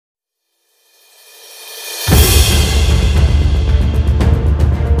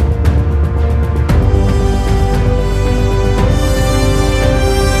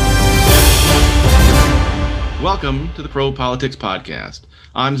Welcome to the Pro Politics Podcast.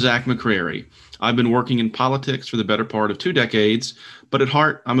 I'm Zach McCrary. I've been working in politics for the better part of 2 decades, but at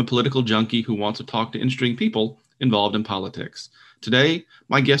heart, I'm a political junkie who wants to talk to interesting people involved in politics. Today,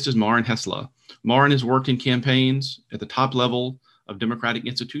 my guest is Maren Hesla. Maren has worked in campaigns at the top level of Democratic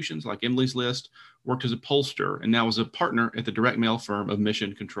institutions like Emily's List, worked as a pollster, and now is a partner at the direct mail firm of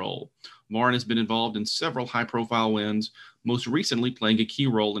Mission Control. Maren has been involved in several high-profile wins, most recently playing a key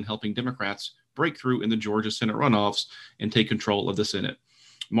role in helping Democrats break through in the Georgia Senate runoffs and take control of the Senate.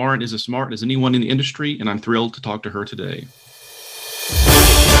 Maren is as smart as anyone in the industry, and I'm thrilled to talk to her today.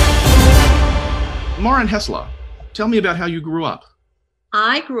 Maren Hesla, tell me about how you grew up.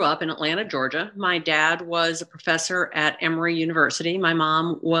 I grew up in Atlanta, Georgia. My dad was a professor at Emory University. My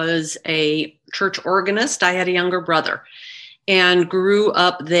mom was a church organist. I had a younger brother and grew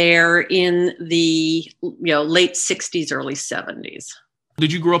up there in the late 60s, early 70s.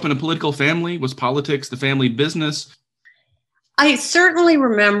 Did you grow up in a political family? Was politics the family business? I certainly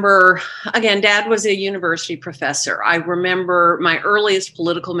remember, again, Dad was a university professor. I remember my earliest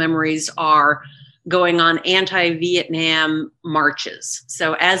political memories are going on anti-Vietnam marches.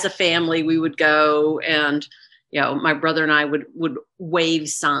 So as a family, we would go and, my brother and I would wave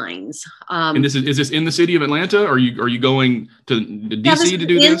signs. And is this in the city of Atlanta? Or are you going to DC to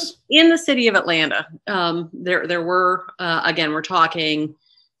do this? In the city of Atlanta. There were, again, we're talking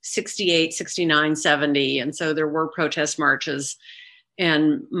 68, 69, 70. And so there were protest marches,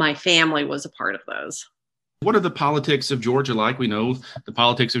 and my family was a part of those. What are the politics of Georgia like? We know the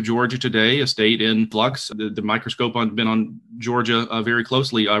politics of Georgia today, a state in flux. The microscope has been on Georgia very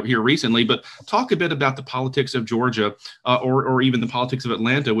closely here recently, but talk a bit about the politics of Georgia or even the politics of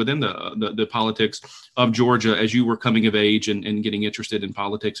Atlanta within the politics of Georgia as you were coming of age and getting interested in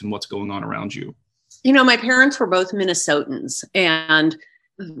politics and what's going on around you. My parents were both Minnesotans, and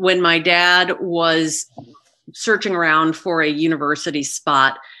when my dad was searching around for a university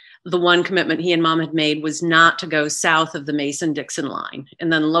spot, the one commitment he and mom had made was not to go south of the Mason-Dixon line.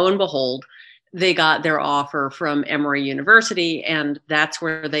 And then lo and behold, they got their offer from Emory University, and that's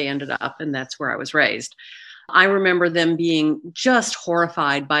where they ended up, and that's where I was raised. I remember them being just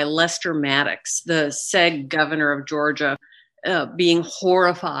horrified by Lester Maddox, the SEG governor of Georgia, being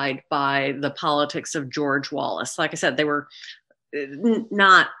horrified by the politics of George Wallace. Like I said, they were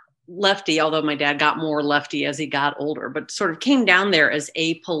not lefty, although my dad got more lefty as he got older, but sort of came down there as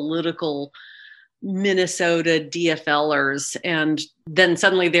apolitical Minnesota DFLers. And then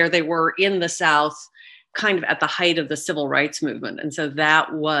suddenly there they were in the South, kind of at the height of the civil rights movement. And so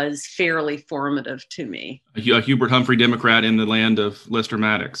that was fairly formative to me. A Hubert Humphrey Democrat in the land of Lester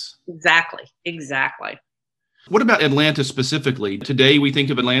Maddox. Exactly. What about Atlanta specifically? Today we think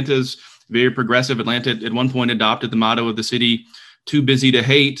of Atlanta as very progressive. Atlanta at one point adopted the motto of the city, too busy to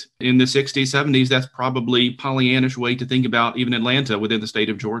hate. In the 60s, 70s, that's probably Pollyannish way to think about even Atlanta within the state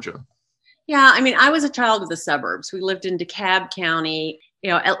of Georgia. Yeah, I was a child of the suburbs. We lived in DeKalb County.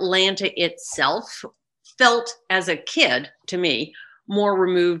 Atlanta itself felt as a kid, to me, more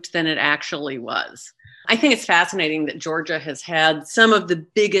removed than it actually was. I think it's fascinating that Georgia has had some of the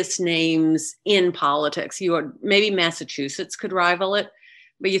biggest names in politics. Maybe Massachusetts could rival it.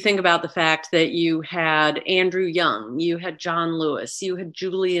 But you think about the fact that you had Andrew Young, you had John Lewis, you had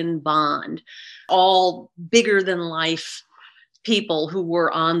Julian Bond, all bigger than life people who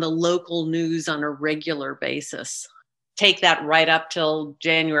were on the local news on a regular basis. Take that right up till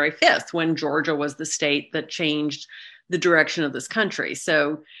January 5th, when Georgia was the state that changed the direction of this country.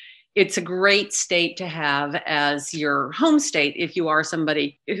 So it's a great state to have as your home state if you are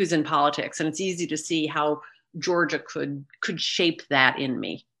somebody who's in politics. And it's easy to see how Georgia could shape that in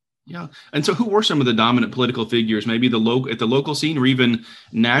me. Yeah. And so who were some of the dominant political figures, maybe at the local scene or even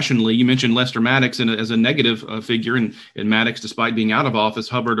nationally? You mentioned Lester Maddox as a negative figure, and Maddox, despite being out of office,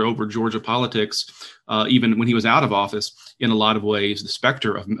 hovered over Georgia politics, even when he was out of office in a lot of ways, the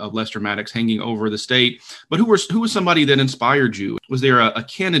specter of Lester Maddox hanging over the state. But who was somebody that inspired you? Was there a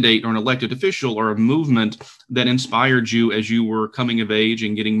candidate or an elected official or a movement that inspired you as you were coming of age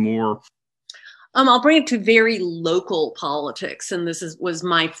and getting more? I'll bring it to very local politics, and this was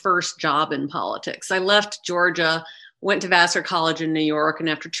my first job in politics. I left Georgia, went to Vassar College in New York, and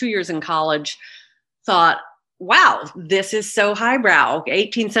after 2 years in college, thought, wow, this is so highbrow.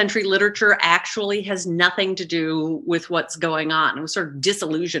 18th century literature actually has nothing to do with what's going on. I was sort of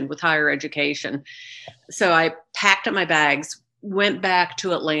disillusioned with higher education. So I packed up my bags, went back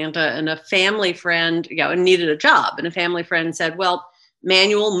to Atlanta, and a family friend, needed a job. And a family friend said, well,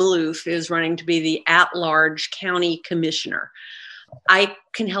 Manuel Maloof is running to be the at-large county commissioner. I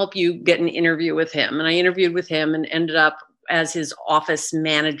can help you get an interview with him. And I interviewed with him and ended up as his office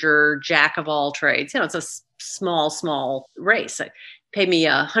manager, jack of all trades. It's a small race. It paid me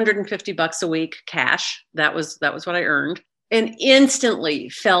 $150 a week cash. That was what I earned, and instantly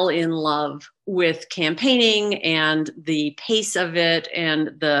fell in love with campaigning and the pace of it and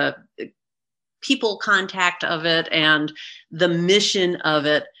the people contact of it and the mission of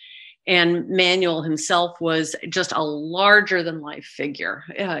it. And Manuel himself was just a larger than life figure.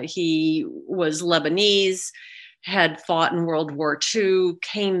 He was Lebanese, had fought in World War II,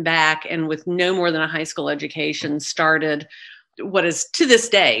 came back, and with no more than a high school education, started what is to this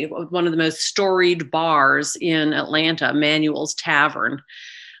day one of the most storied bars in Atlanta, Manuel's Tavern.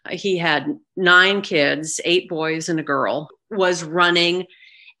 He had 9 kids, 8 boys and a girl, was running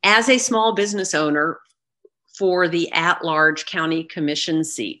as a small business owner for the at-large county commission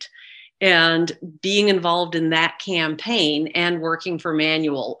seat. And being involved in that campaign and working for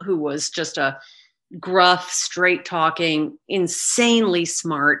Manuel, who was just a gruff, straight-talking, insanely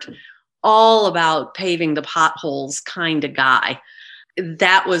smart, all about paving the potholes kind of guy.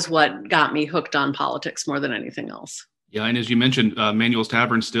 That was what got me hooked on politics more than anything else. Yeah, and as you mentioned, Manuel's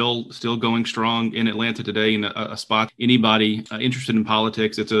Tavern still going strong in Atlanta today, in a spot anybody interested in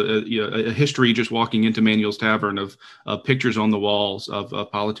politics. It's a history just walking into Manuel's Tavern of pictures on the walls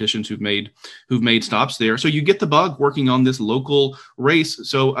of politicians who've made stops there. So you get the bug working on this local race.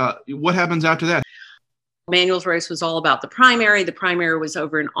 So what happens after that? Manuel's race was all about the primary. The primary was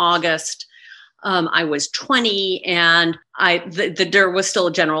over in August. I was 20, and there was still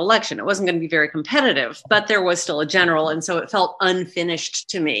a general election. It wasn't going to be very competitive, but there was still a general, and so it felt unfinished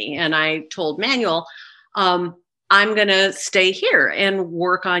to me. And I told Manuel, I'm going to stay here and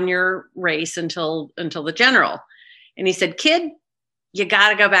work on your race until the general. And he said, "Kid, you got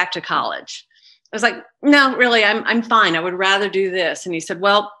to go back to college." I was like, "No, really, I'm fine. I would rather do this." And he said,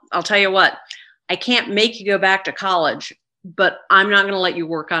 "Well, I'll tell you what, I can't make you go back to college, but I'm not going to let you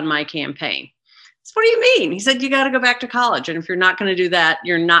work on my campaign." So, "What do you mean?" He said, "You got to go back to college. And if you're not going to do that,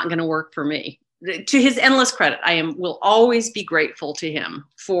 you're not going to work for me." To his endless credit, will always be grateful to him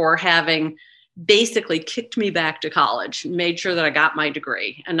for having basically kicked me back to college, made sure that I got my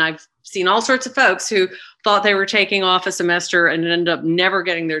degree. And I've seen all sorts of folks who thought they were taking off a semester and ended up never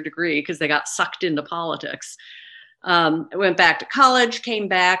getting their degree because they got sucked into politics. I went back to college, came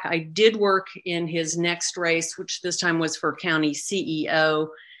back. I did work in his next race, which this time was for county CEO.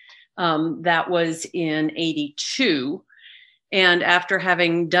 That was in 82. And after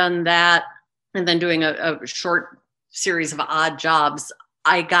having done that and then doing a short series of odd jobs,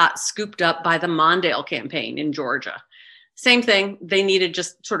 I got scooped up by the Mondale campaign in Georgia. Same thing. They needed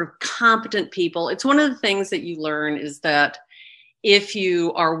just sort of competent people. It's one of the things that you learn is that if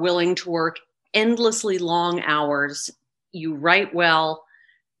you are willing to work endlessly long hours, you write well,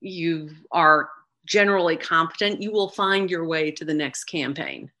 you are generally competent, you will find your way to the next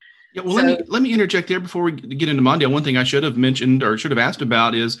campaign. Yeah, well, let me interject there before we get into Mondale. One thing I should have mentioned or should have asked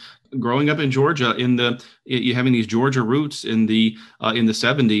about is growing up in Georgia, you having these Georgia roots in the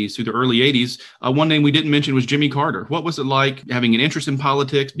 70s through the early 80s. One name we didn't mention was Jimmy Carter. What was it like having an interest in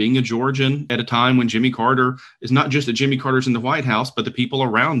politics, being a Georgian at a time when Jimmy Carter is not just that Jimmy Carter's in the White House, but the people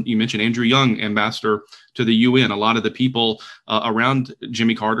around? You mentioned Andrew Young, ambassador to the UN. A lot of the people around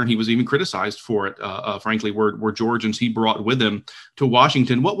Jimmy Carter, and he was even criticized for it, frankly, were Georgians he brought with him to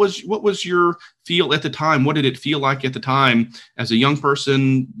Washington. What was your feel at the time? What did it feel like at the time as a young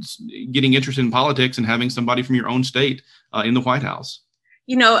person getting interested in politics and having somebody from your own state in the White House?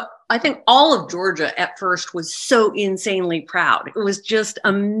 I think all of Georgia at first was so insanely proud. It was just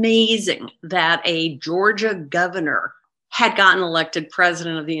amazing that a Georgia governor had gotten elected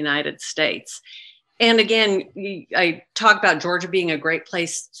president of the United States. And again, I talk about Georgia being a great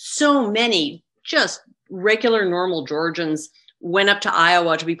place. So many just regular, normal Georgians went up to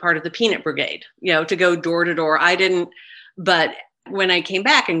Iowa to be part of the Peanut Brigade, to go door to door. I didn't, but when I came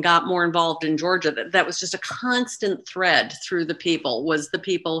back and got more involved in Georgia, that was just a constant thread through the people, was the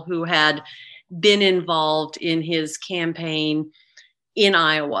people who had been involved in his campaign in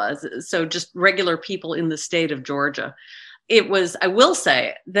Iowa. So just regular people in the state of Georgia. It was, I will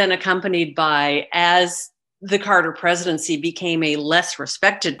say, then accompanied by, as the Carter presidency became a less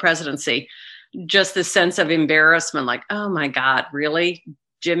respected presidency, just this sense of embarrassment, like, oh my God, really,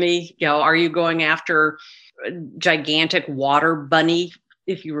 Jimmy, are you going after a gigantic water bunny?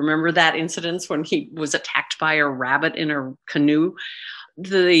 If you remember that incident when he was attacked by a rabbit in a canoe,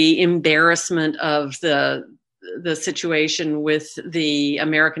 the embarrassment of the situation with the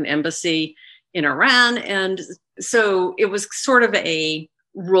American embassy in Iran. And so it was sort of a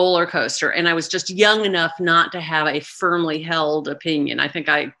roller coaster. And I was just young enough not to have a firmly held opinion. I think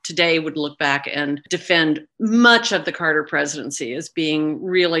I today would look back and defend much of the Carter presidency as being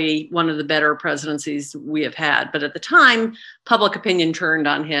really one of the better presidencies we have had. But at the time, public opinion turned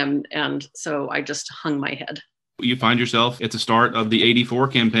on him. And so I just hung my head. You find yourself at the start of the 84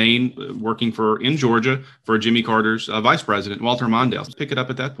 campaign working in Georgia for Jimmy Carter's vice president, Walter Mondale. Pick it up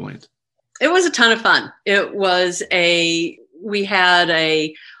at that point. It was a ton of fun. We had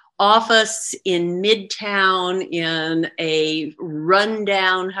a office in Midtown in a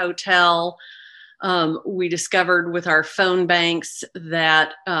rundown hotel. We discovered with our phone banks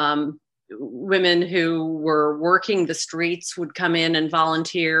that women who were working the streets would come in and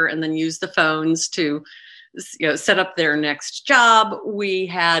volunteer and then use the phones to set up their next job.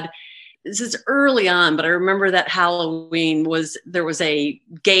 This is early on, but I remember that Halloween there was a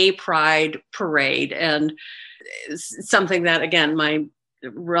gay pride parade, and something that, again, my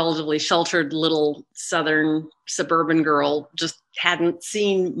relatively sheltered little southern suburban girl just hadn't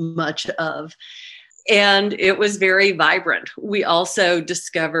seen much of. And it was very vibrant. We also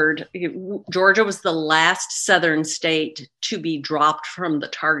discovered Georgia was the last southern state to be dropped from the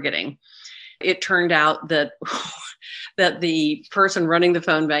targeting. It turned out that the person running the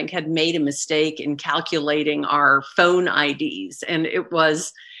phone bank had made a mistake in calculating our phone IDs. And it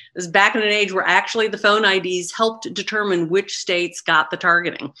was back in an age where actually the phone IDs helped determine which states got the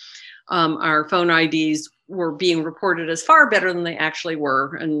targeting. Our phone IDs were being reported as far better than they actually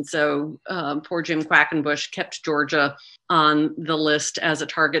were. And so poor Jim Quackenbush kept Georgia on the list as a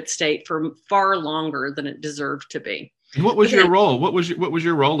target state for far longer than it deserved to be. And what was your role? What was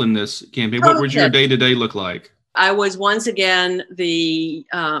your role in this campaign? What would your day-to-day look like? I was once again the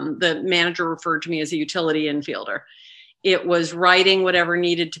manager referred to me as a utility infielder. It was writing whatever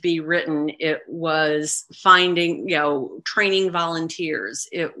needed to be written. It was finding, training volunteers.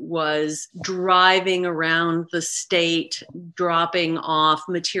 It was driving around the state, dropping off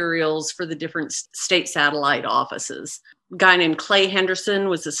materials for the different state satellite offices. A guy named Clay Henderson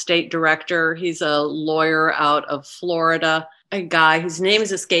was the state director. He's a lawyer out of Florida. A guy whose name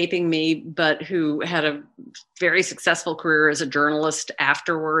is escaping me, but who had a very successful career as a journalist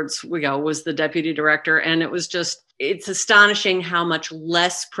afterwards, was the deputy director. And it's astonishing how much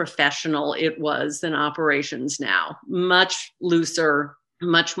less professional it was than operations now. Much looser,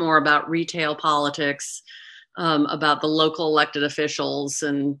 much more about retail politics, about the local elected officials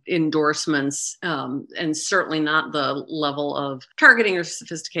and endorsements, and certainly not the level of targeting or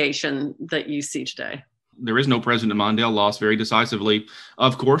sophistication that you see today. There is no President. Mondale lost very decisively,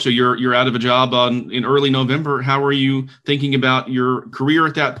 of course. So you're out of a job in early November. How are you thinking about your career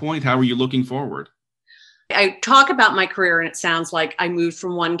at that point? How are you looking forward? I talk about my career, and it sounds like I moved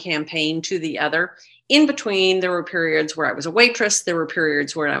from one campaign to the other. In between, there were periods where I was a waitress. There were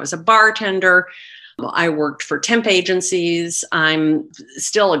periods where I was a bartender. I worked for temp agencies. I'm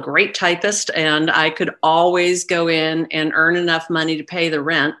still a great typist, and I could always go in and earn enough money to pay the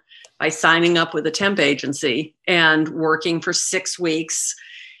rent by signing up with a temp agency and working for 6 weeks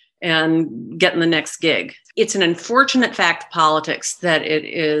and getting the next gig. It's an unfortunate fact of politics that it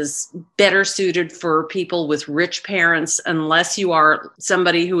is better suited for people with rich parents, unless you are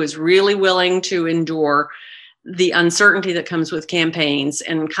somebody who is really willing to endure the uncertainty that comes with campaigns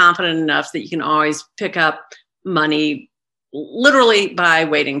and confident enough that you can always pick up money literally by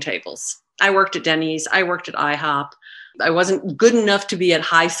waiting tables. I worked at Denny's. I worked at IHOP. I wasn't good enough to be at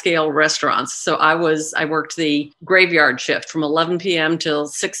high scale restaurants. So I worked the graveyard shift from 11 p.m. till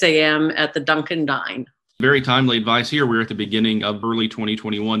 6 a.m. at the Dunkin' Dine. Very timely advice here. We're at the beginning of early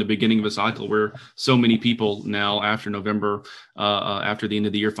 2021, the beginning of a cycle where so many people now after November, after the end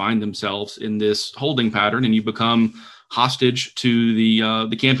of the year, find themselves in this holding pattern, and you become hostage to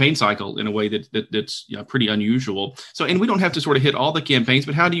the campaign cycle in a way that's pretty unusual. So, and we don't have to sort of hit all the campaigns,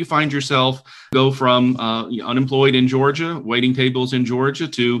 but how do you find yourself go from unemployed in Georgia, waiting tables in Georgia,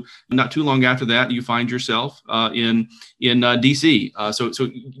 to not too long after that you find yourself in DC? So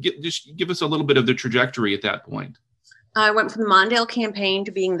just give us a little bit of the trajectory at that point. I went from the Mondale campaign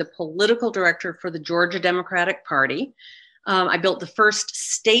to being the political director for the Georgia Democratic Party. I built the first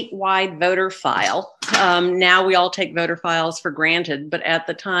statewide voter file. Now we all take voter files for granted, but at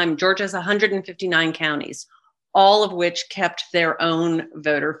the time, Georgia has 159 counties, all of which kept their own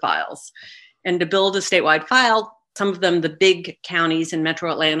voter files. And to build a statewide file, some of them, the big counties in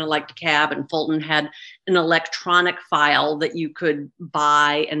Metro Atlanta, like DeKalb and Fulton, had an electronic file that you could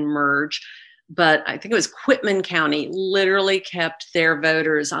buy and merge. But I think it was Quitman County literally kept their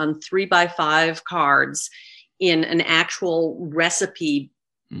voters on 3x5 cards in an actual recipe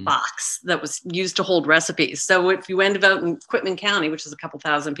box that was used to hold recipes. So if you went to vote in Quitman County, which is a couple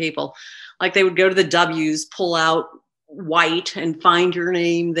thousand people, like they would go to the W's, pull out white and find your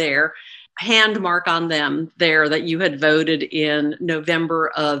name there, hand mark on them there that you had voted in November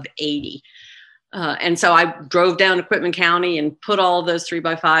of 80. And so I drove down to Quitman County and put all those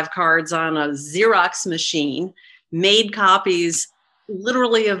 3x5 cards on a Xerox machine, made copies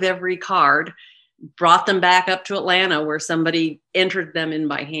literally of every card, brought them back up to Atlanta where somebody entered them in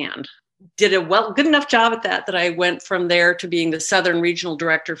by hand. Did a good enough job at that I went from there to being the Southern Regional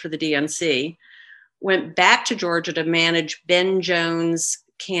Director for the DNC, went back to Georgia to manage Ben Jones'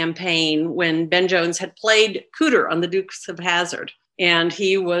 campaign when Ben Jones had played Cooter on the Dukes of Hazzard. And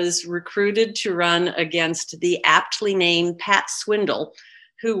he was recruited to run against the aptly named Pat Swindle,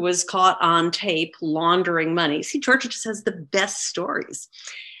 who was caught on tape laundering money. See, Georgia just has the best stories.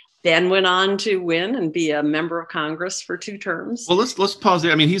 Ben went on to win and be a member of Congress for 2 terms. Well, let's pause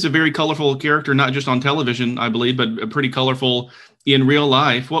there. I mean, he's a very colorful character, not just on television, I believe, but pretty colorful in real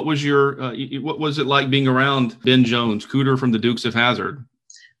life. What was it like being around Ben Jones, Cooter from the Dukes of Hazzard?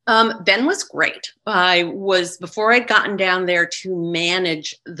 Ben was great. Before I'd gotten down there to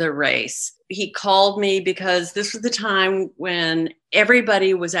manage the race, he called me because this was the time when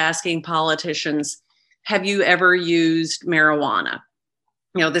everybody was asking politicians, have you ever used marijuana?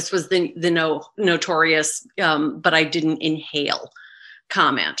 This was the notorious, but I didn't inhale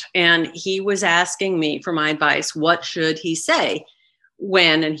comment. And he was asking me for my advice. What should he say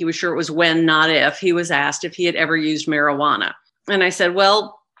when, and he was sure it was when, not if, he was asked if he had ever used marijuana. And I said,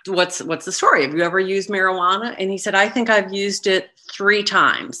 well, what's the story? Have you ever used marijuana? And he said, I think I've used it 3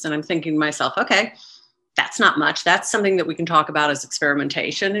 times. And I'm thinking to myself, okay, that's not much. That's something that we can talk about as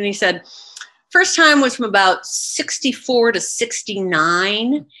experimentation. And he said, first time was from about 64 to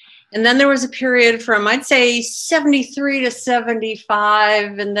 69. And then there was a period from, I'd say, 73 to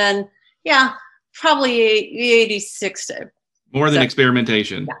 75. And then, probably 86. More than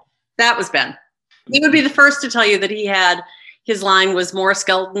experimentation. Yeah, that was Ben. He would be the first to tell you that his line was more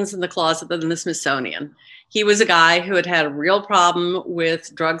skeletons in the closet than the Smithsonian. He was a guy who had a real problem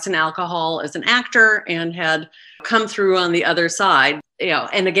with drugs and alcohol as an actor and had come through on the other side.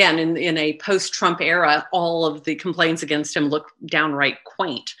 And again, in a post-Trump era, all of the complaints against him look downright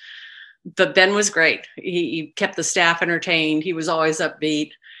quaint. But Ben was great. He kept the staff entertained. He was always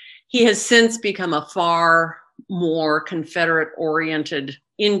upbeat. He has since become a far more Confederate-oriented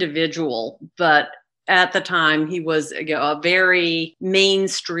individual, but at the time, he was a very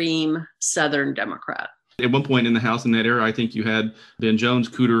mainstream Southern Democrat. At one point in the House in that era, I think you had Ben Jones,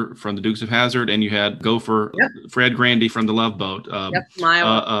 Cooter from the Dukes of Hazzard, and you had Gopher Fred Grandy from the Love Boat. From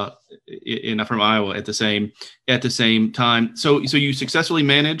Iowa. From Iowa at the same time. So you successfully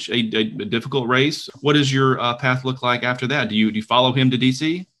manage a difficult race. What does your path look like after that? Do you follow him to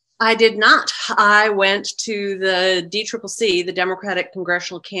D.C.? I did not. I went to the DCCC, the Democratic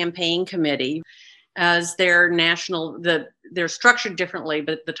Congressional Campaign Committee, as their they're structured differently,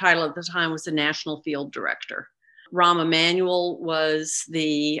 but the title at the time was the National Field Director. Rahm Emanuel was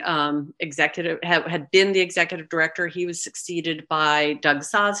the executive, had been the executive director. He was succeeded by Doug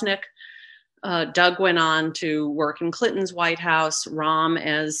Sosnick. Doug went on to work in Clinton's White House. Rahm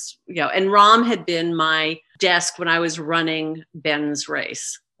and Rahm had been my desk when I was running Ben's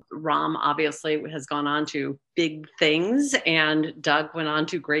race. Rahm obviously has gone on to big things, and Doug went on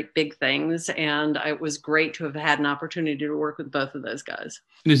to great big things. And it was great to have had an opportunity to work with both of those guys.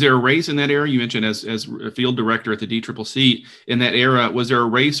 And is there a race in that era? You mentioned as a field director at the DCCC in that era, was there a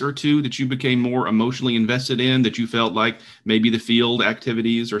race or two that you became more emotionally invested in, that you felt like maybe the field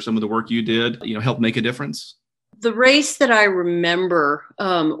activities or some of the work you did, helped make a difference? The race that I remember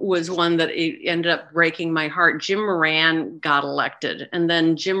was one that ended up breaking my heart. Jim Moran got elected, and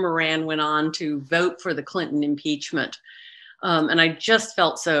then Jim Moran went on to vote for the Clinton impeachment. And I just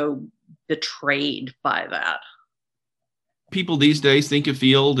felt so betrayed by that. People these days think of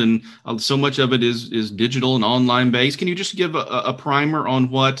field, and so much of it is digital and online based. Can you just give a primer on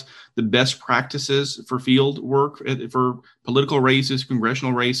what the best practices for field work for political races,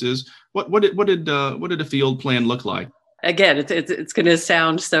 congressional races? What did a field plan look like? Again, it's going to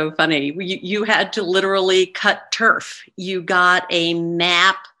sound so funny. You had to literally cut turf. You got a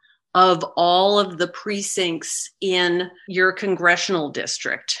map of all of the precincts in your congressional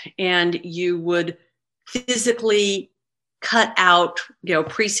district, and you would physically cut out,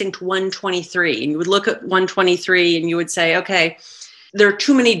 precinct 123, and you would look at 123 and you would say, okay, there are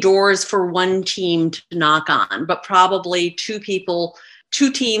too many doors for one team to knock on, but probably two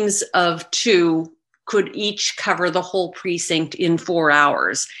teams of 2 could each cover the whole precinct in 4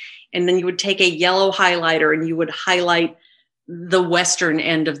 hours. And then you would take a yellow highlighter and you would highlight the western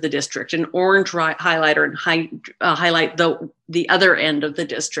end of the district, an orange highlighter, and highlight the other end of the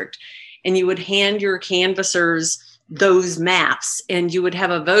district. And you would hand your canvassers those maps, and you would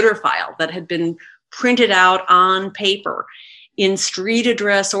have a voter file that had been printed out on paper in street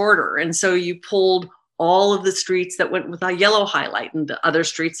address order. And so you pulled all of the streets that went with a yellow highlight and the other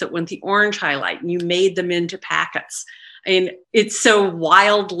streets that went the orange highlight, and you made them into packets. And it's so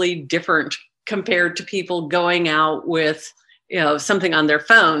wildly different compared to people going out with, something on their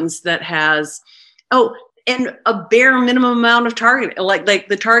phones that has, and a bare minimum amount of targeting. Like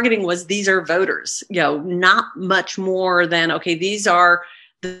the targeting was, these are voters, not much more than, okay, these are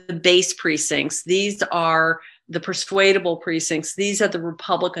the base precincts. These are the persuadable precincts. These are the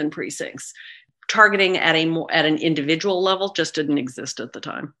Republican precincts. Targeting at an individual level just didn't exist at the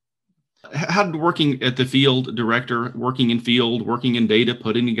time. How did working at the field director, working in field, working in data,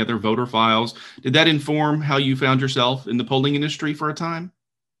 putting together voter files, did that inform how you found yourself in the polling industry for a time?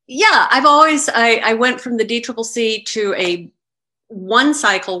 Yeah, I went from the DCCC to one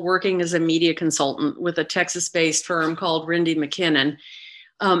cycle working as a media consultant with a Texas-based firm called Rindy McKinnon,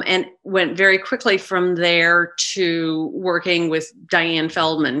 and went very quickly from there to working with Diane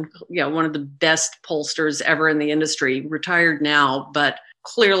Feldman, one of the best pollsters ever in the industry, retired now, but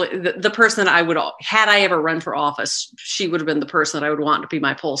clearly the person that had I ever run for office, she would have been the person that I would want to be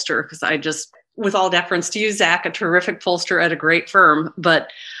my pollster, because I just, with all deference to you, Zach, a terrific pollster at a great firm, but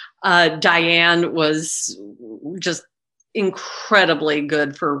Diane was just incredibly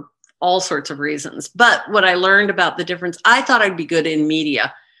good for all sorts of reasons. But what I learned about the difference, I thought I'd be good in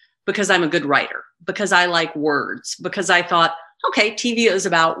media because I'm a good writer, because I like words, because I thought, okay, TV is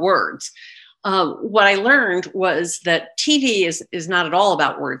about words. What I learned was that TV is not at all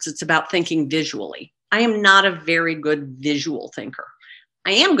about words. It's about thinking visually. I am not a very good visual thinker.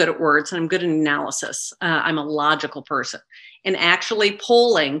 I am good at words, and I'm good at analysis. I'm a logical person. And actually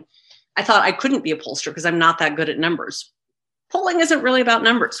polling, I thought I couldn't be a pollster because I'm not that good at numbers. Polling isn't really about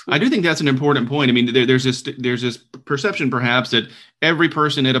numbers. I do think that's an important point. I mean, there's this perception perhaps that every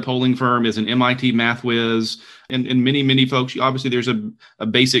person at a polling firm is an MIT math whiz, and many folks, obviously there's a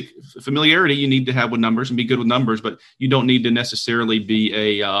basic familiarity you need to have with numbers and be good with numbers, but you don't need to necessarily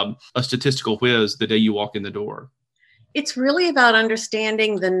be a statistical whiz the day you walk in the door. It's really about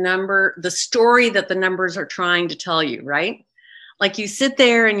understanding the story that the numbers are trying to tell you, right? Like you sit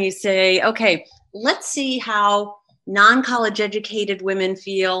there and you say, okay, let's see how non-college educated women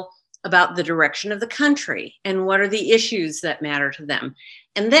feel about the direction of the country and what are the issues that matter to them.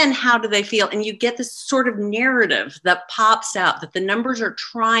 And then how do they feel? And you get this sort of narrative that pops out that the numbers are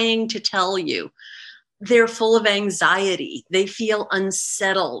trying to tell you. They're full of anxiety. They feel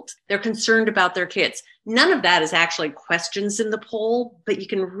unsettled. They're concerned about their kids. None of that is actually questions in the poll, but you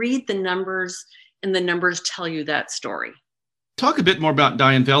can read the numbers and the numbers tell you that story. Talk a bit more about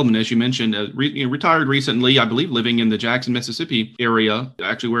Diane Feldman, as you mentioned, retired recently, I believe, living in the Jackson, Mississippi area,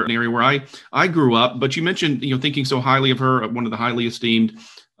 actually an area where I grew up. But you mentioned, thinking so highly of her, one of the highly esteemed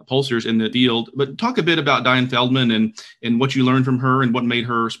pollsters in the field. But talk a bit about Diane Feldman and what you learned from her and what made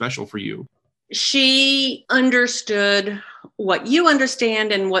her special for you. She understood what you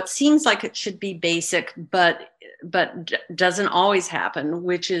understand and what seems like it should be basic, but doesn't always happen,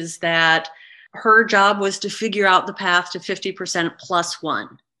 which is that her job was to figure out the path to 50% plus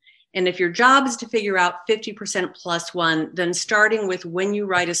one. And if your job is to figure out 50% plus one, then starting with when you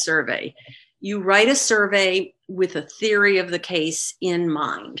write a survey, you write a survey with a theory of the case in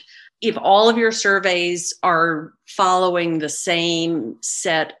mind. If all of your surveys are following the same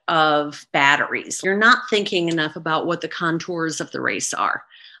set of batteries, you're not thinking enough about what the contours of the race are.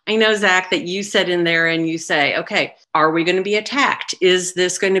 I know, Zach, that you sit in there and you say, okay, are we going to be attacked? Is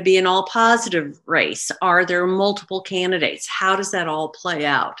this going to be an all positive race? Are there multiple candidates? How does that all play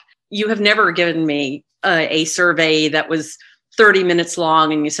out? You have never given me a survey that was 30 minutes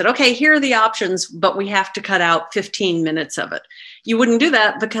long and you said, okay, here are the options, but we have to cut out 15 minutes of it. You wouldn't do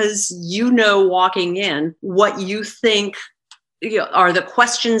that because walking in what you think are the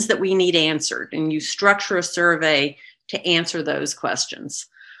questions that we need answered, and you structure a survey to answer those questions.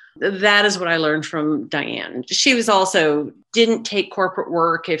 That is what I learned from Diane. She was also didn't take corporate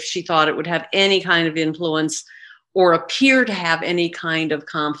work if she thought it would have any kind of influence or appear to have any kind of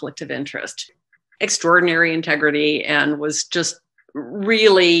conflict of interest. Extraordinary integrity, and was just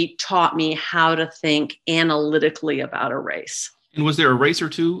really taught me how to think analytically about a race. And was there a race or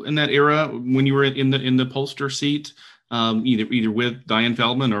two in that era when you were in the pollster seat, either with Diane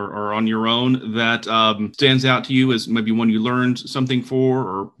Feldman or on your own, that stands out to you as maybe one you learned something for,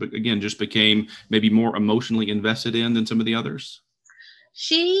 or again just became maybe more emotionally invested in than some of the others?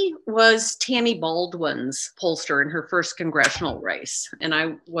 She was Tammy Baldwin's pollster in her first congressional race, and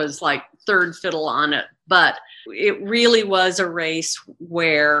I was like third fiddle on it. But it really was a race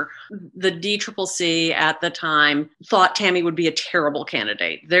where the DCCC at the time thought Tammy would be a terrible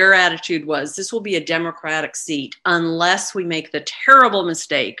candidate. Their attitude was, this will be a Democratic seat unless we make the terrible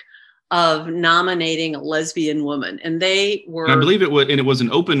mistake of nominating a lesbian woman. And they were... I believe it was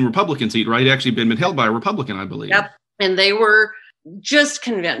an open Republican seat, right? It actually been held by a Republican, I believe. Yep. And they were just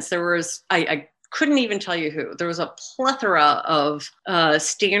convinced. There was, I couldn't even tell you who. There was a plethora of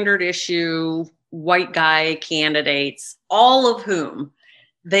standard issue white guy candidates, all of whom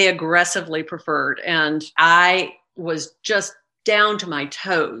they aggressively preferred. And I was just down to my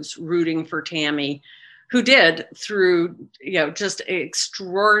toes rooting for Tammy, who did through, just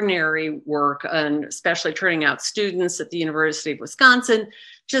extraordinary work, and especially turning out students at the University of Wisconsin.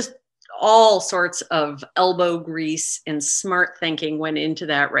 Just all sorts of elbow grease and smart thinking went into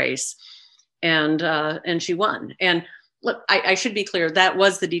that race, and she won. And look, I should be clear, that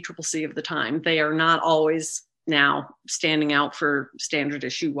was the DCCC of the time. They are not always now standing out for standard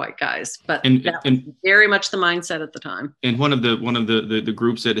issue white guys, but that was very much the mindset at the time. And one of the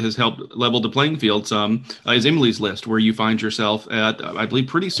groups that has helped level the playing field some is Emily's List, where you find yourself at, I believe,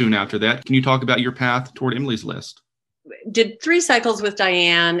 pretty soon after that. Can you talk about your path toward Emily's List? Did 3 cycles with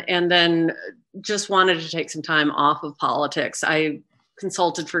Diane, and then just wanted to take some time off of politics. I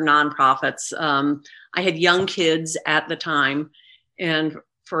consulted for nonprofits. I had young kids at the time, and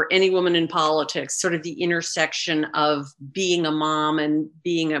for any woman in politics, sort of the intersection of being a mom and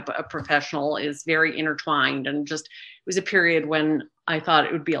being a professional is very intertwined. And just, it was a period when I thought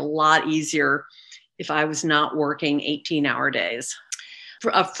it would be a lot easier if I was not working 18-hour days.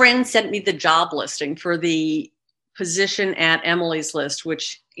 A friend sent me the job listing for the position at Emily's List,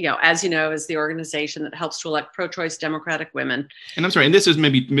 which, as you know, is the organization that helps to elect pro-choice Democratic women. And I'm sorry, and this is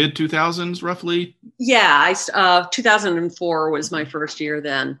maybe mid-2000s, roughly? Yeah, 2004 was my first year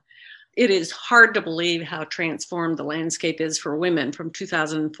then. It is hard to believe how transformed the landscape is for women from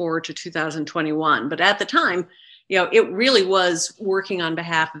 2004 to 2021. But at the time, it really was working on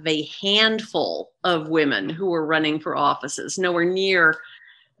behalf of a handful of women who were running for offices, nowhere near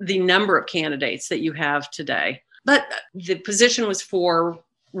the number of candidates that you have today. But the position was for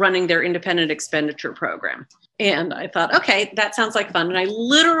running their independent expenditure program. And I thought, okay, that sounds like fun. And I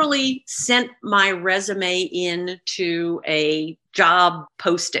literally sent my resume in to a job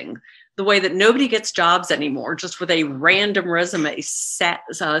posting, the way that nobody gets jobs anymore, just with a random resume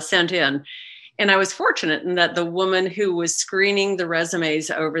sent in. And I was fortunate in that the woman who was screening the resumes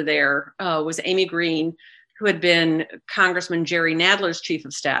over there was Amy Green, who had been Congressman Jerry Nadler's chief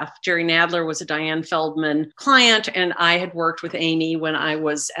of staff. Jerry Nadler was a Diane Feldman client, and I had worked with Amy when I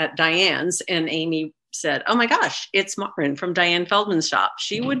was at Diane's, and Amy said, oh my gosh, it's Maren from Diane Feldman's shop.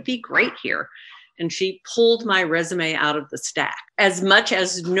 She would be great here. And she pulled my resume out of the stack. As much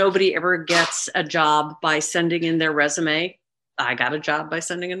as nobody ever gets a job by sending in their resume, I got a job by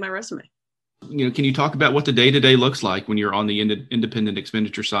sending in my resume. Can you talk about what the day-to-day looks like when you're on the independent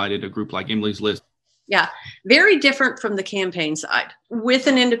expenditure side at a group like Emily's List? Yeah, very different from the campaign side. With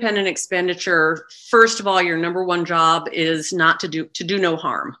an independent expenditure, first of all, your number one job is not to do no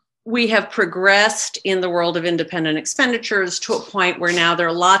harm. We have progressed in the world of independent expenditures to a point where now there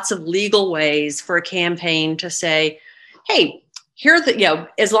are lots of legal ways for a campaign to say, hey,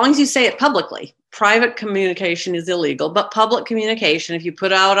 as long as you say it publicly, private communication is illegal, but public communication, if you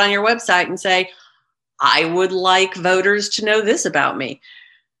put out on your website and say, I would like voters to know this about me.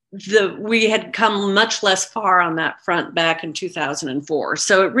 We had come much less far on that front back in 2004.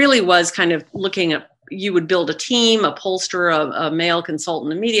 So it really was kind of looking at, you would build a team, a pollster, a male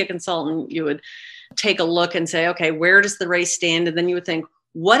consultant, a media consultant. You would take a look and say, okay, where does the race stand? And then you would think,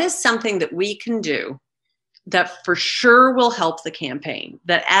 what is something that we can do that for sure will help the campaign,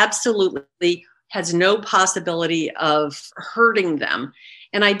 that absolutely has no possibility of hurting them?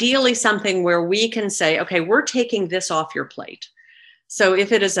 And ideally something where we can say, okay, we're taking this off your plate. So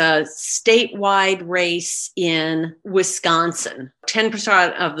if it is a statewide race in Wisconsin,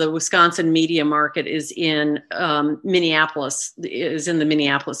 10% of the Wisconsin media market is in Minneapolis, is in the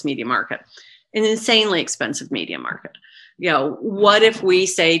Minneapolis media market, an insanely expensive media market. What if we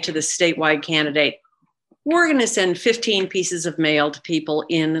say to the statewide candidate, we're going to send 15 pieces of mail to people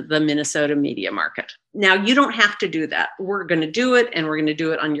in the Minnesota media market. Now, you don't have to do that. We're going to do it, and we're going to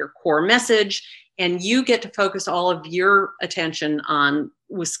do it on your core message. And you get to focus all of your attention on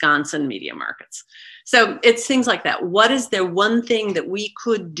Wisconsin media markets. So it's things like that. What is there one thing that we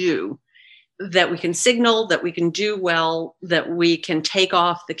could do, that we can signal, that we can do well, that we can take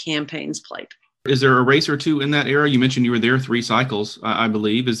off the campaign's plate? Is there a race or two in that era? You mentioned you were there 3 cycles, I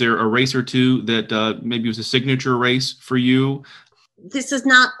believe. Is there a race or two that maybe was a signature race for you? This is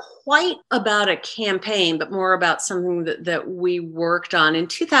not quite about a campaign, but more about something that we worked on. In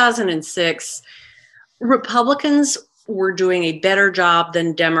 2006, Republicans were doing a better job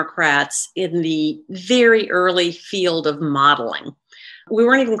than Democrats in the very early field of modeling. We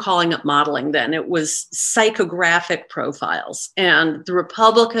weren't even calling it modeling then. It was psychographic profiles. And the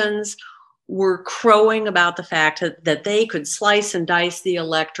Republicans were crowing about the fact that they could slice and dice the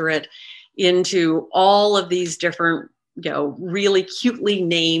electorate into all of these different, really cutely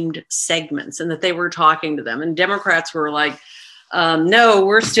named segments, and that they were talking to them. And Democrats were like, no,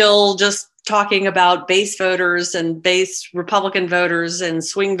 we're still just talking about base voters and base Republican voters and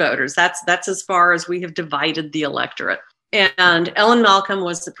swing voters. That's as far as we have divided the electorate. And Ellen Malcolm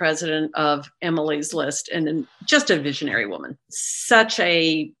was the president of Emily's List, and just a visionary woman. Such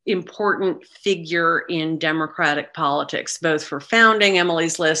a important figure in Democratic politics, both for founding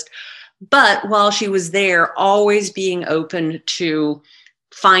Emily's List, but while she was there, always being open to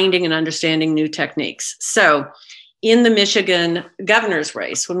finding and understanding new techniques. So in the Michigan governor's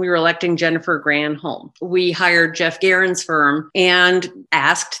race, when we were electing Jennifer Granholm, we hired Jeff Guerin's firm and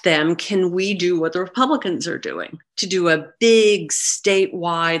asked them, can we do what the Republicans are doing? To do a big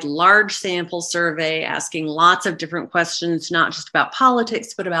statewide, large sample survey, asking lots of different questions, not just about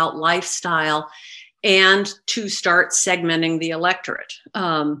politics, but about lifestyle, and to start segmenting the electorate.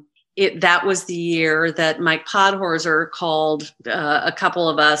 That was the year that Mike Podhorzer called a couple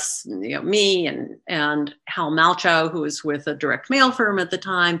of us, me and Hal Malchow, who was with a direct mail firm at the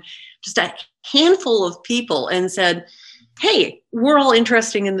time, just a handful of people, and said, hey, we're all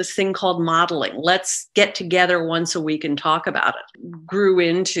interested in this thing called modeling. Let's get together once a week and talk about it. Grew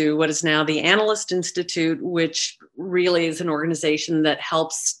into what is now the Analyst Institute, which really is an organization that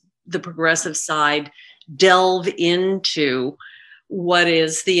helps the progressive side delve into what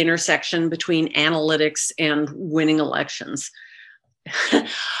is the intersection between analytics and winning elections.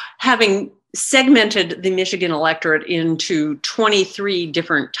 Having segmented the Michigan electorate into 23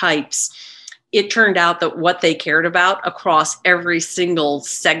 different types, it turned out that what they cared about across every single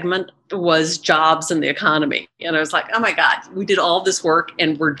segment was jobs and the economy. And I was like, oh my God, we did all this work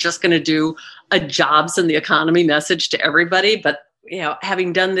and we're just going to do a jobs and the economy message to everybody. But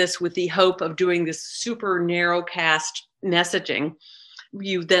having done this with the hope of doing this super narrow cast messaging,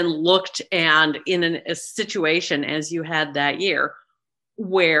 you then looked and in a situation as you had that year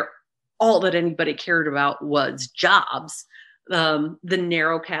where all that anybody cared about was jobs, the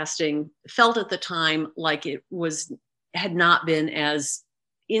narrow casting felt at the time like it had not been as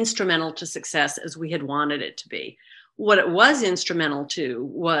instrumental to success as we had wanted it to be. What it was instrumental to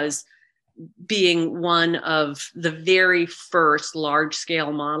was being one of the very first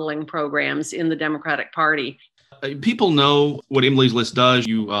large-scale modeling programs in the Democratic Party. People know what Emily's List does.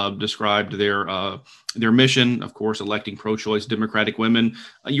 You described their mission, of course, electing pro-choice Democratic women.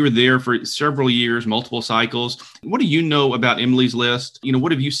 You were there for several years, multiple cycles. What do you know about Emily's List?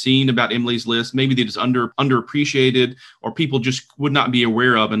 What have you seen about Emily's List? Maybe that is underappreciated, or people just would not be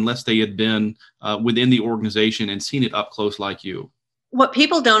aware of unless they had been within the organization and seen it up close like you. What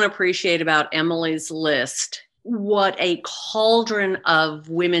people don't appreciate about Emily's List, what a cauldron of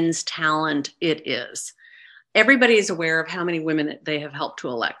women's talent it is. Everybody is aware of how many women they have helped to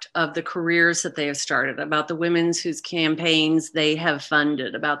elect, of the careers that they have started, about the women whose campaigns they have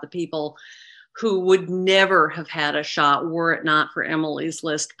funded, about the people who would never have had a shot were it not for Emily's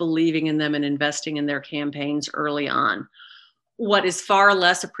List believing in them and investing in their campaigns early on. What is far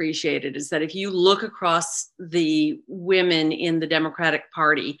less appreciated is that if you look across the women in the Democratic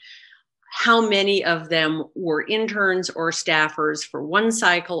Party, how many of them were interns or staffers for one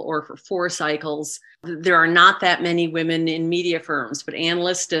cycle or for 4 cycles. There are not that many women in media firms, but Ann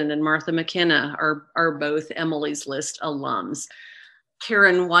Liston and Martha McKenna are both Emily's List alums.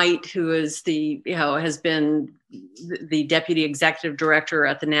 Karen White, who is has been the deputy executive director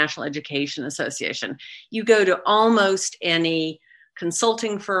at the National Education Association. You go to almost any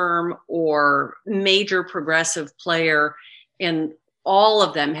consulting firm or major progressive player, and all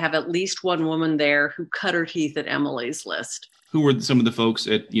of them have at least one woman there who cut her teeth at Emily's List. Who were some of the folks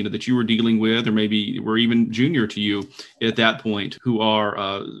that you were dealing with, or maybe were even junior to you at that point, who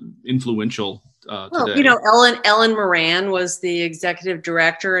are influential today? Ellen Moran was the executive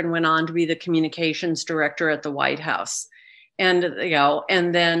director and went on to be the communications director at the White House. And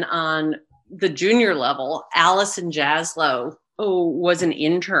then on the junior level, Allison Jaslow was an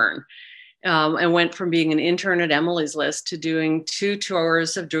intern. and went from being an intern at Emily's List to doing 2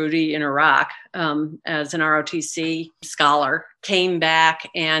 tours of duty in Iraq as an ROTC scholar, came back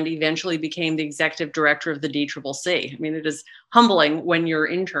and eventually became the executive director of the DCCC. I mean, it is humbling when your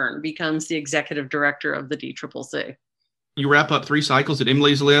intern becomes the executive director of the DCCC. You wrap up 3 cycles at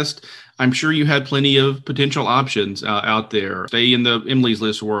Emily's List. I'm sure you had plenty of potential options out there. Stay in the Emily's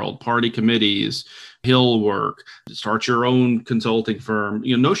List world, party committees, Hill work, start your own consulting firm.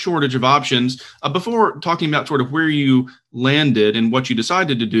 No shortage of options. Before talking about sort of where you landed and what you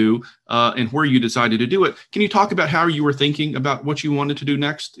decided to do and where you decided to do it, can you talk about how you were thinking about what you wanted to do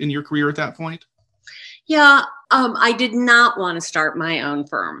next in your career at that point? Yeah, I did not want to start my own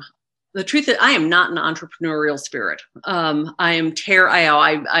firm. The truth is, I am not an entrepreneurial spirit. I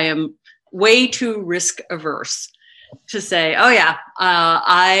am way too risk averse to say, oh yeah,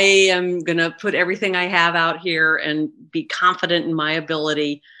 I am going to put everything I have out here and be confident in my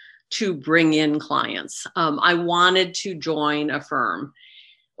ability to bring in clients. I wanted to join a firm.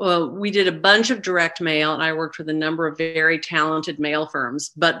 Well, we did a bunch of direct mail, and I worked with a number of very talented mail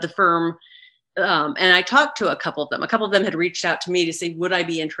firms, but the firm, and I talked to a couple of them. A couple of them had reached out to me to say, would I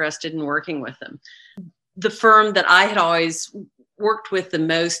be interested in working with them? The firm that I had always worked with the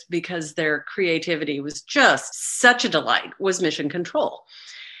most, because their creativity was just such a delight, was Mission Control.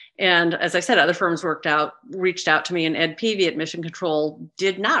 And as I said, other firms reached out to me, and Ed Peavy at Mission Control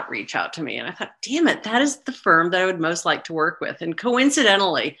did not reach out to me. And I thought, damn it, that is the firm that I would most like to work with. And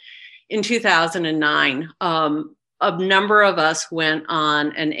coincidentally, in 2009, a number of us went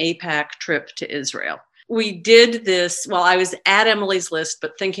on an APAC trip to Israel. We did this while I was at Emily's List,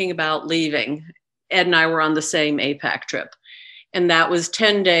 but thinking about leaving. Ed and I were on the same APAC trip. And that was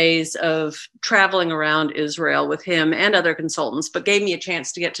 10 days of traveling around Israel with him and other consultants, but gave me a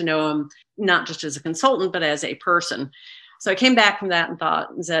chance to get to know him, not just as a consultant, but as a person. So I came back from that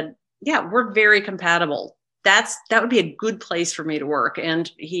and said, yeah, we're very compatible. That would be a good place for me to work. And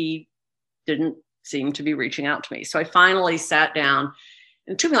he didn't seem to be reaching out to me. So I finally sat down,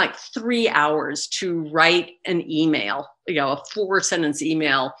 and it took me like 3 hours to write an email, a 4-sentence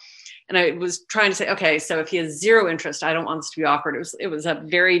email. And I was trying to say, okay, so if he has zero interest, I don't want this to be awkward. It was a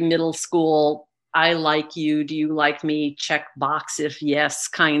very middle school, I like you, do you like me, check box if yes,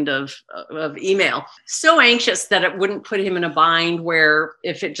 kind of email. So anxious that it wouldn't put him in a bind where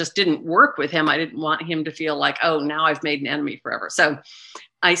if it just didn't work with him, I didn't want him to feel like, oh, now I've made an enemy forever. So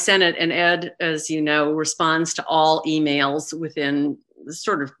I sent it, and Ed, as you know, responds to all emails within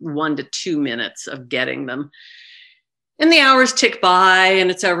sort of 1 to 2 minutes of getting them. And the hours tick by,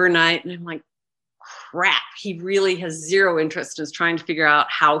 and it's overnight, and I'm like, crap, he really has zero interest in trying to figure out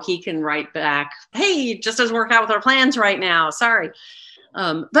how he can write back, hey, it just doesn't work out with our plans right now, sorry.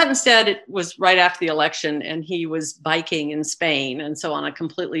 But instead, it was right after the election, and he was biking in Spain, and so on a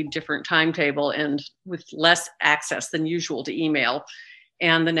completely different timetable and with less access than usual to email.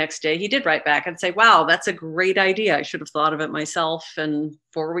 And the next day he did write back and say, wow, that's a great idea. I should have thought of it myself. And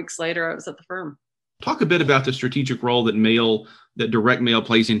 4 weeks later, I was at the firm. Talk a bit about the strategic role that direct mail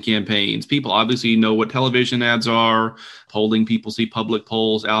plays in campaigns. People obviously know what television ads are. Polling, people see public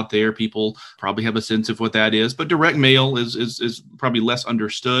polls out there. People probably have a sense of what that is. But direct mail is probably less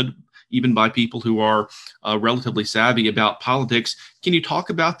understood, even by people who are relatively savvy about politics. Can you talk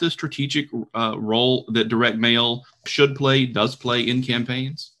about the strategic role that direct mail does play in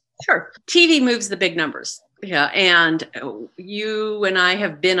campaigns? Sure. TV moves the big numbers. Yeah. And you and I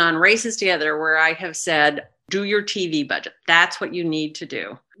have been on races together where I have said, do your TV budget. That's what you need to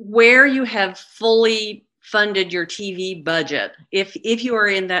do. Where you have fully funded your TV budget, if you are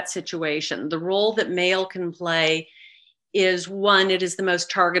in that situation, the role that mail can play is one, it is the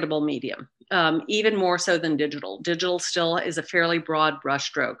most targetable medium, even more so than digital. Digital still is a fairly broad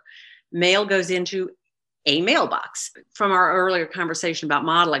brushstroke. Mail goes into a mailbox. From our earlier conversation about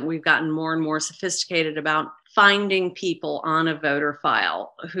modeling, we've gotten more and more sophisticated about finding people on a voter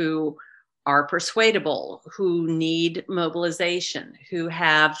file who are persuadable, who need mobilization, who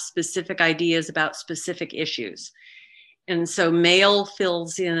have specific ideas about specific issues. And so mail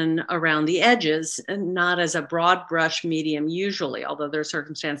fills in around the edges, and not as a broad brush medium usually, although there are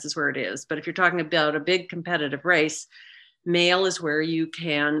circumstances where it is. But if you're talking about a big competitive race, mail is where you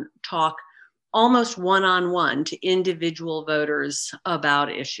can talk almost one-on-one to individual voters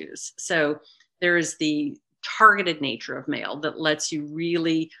about issues. So there is the targeted nature of mail that lets you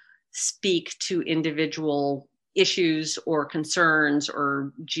really speak to individual issues or concerns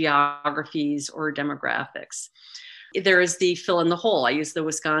or geographies or demographics. There is the fill in the hole. I use the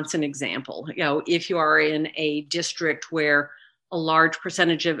Wisconsin example. If you are in a district where a large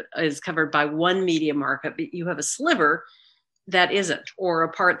percentage of is covered by one media market, but you have a sliver that isn't, or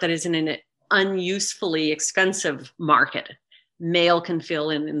a part that isn't in it unusefully expensive market. Mail can fill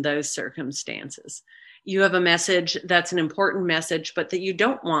in those circumstances. You have a message that's an important message, but that you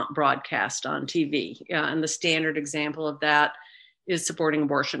don't want broadcast on TV. And the standard example of that is supporting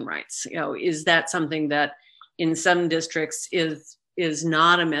abortion rights. Is that something that in some districts is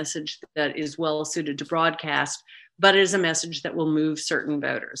not a message that is well suited to broadcast, but it is a message that will move certain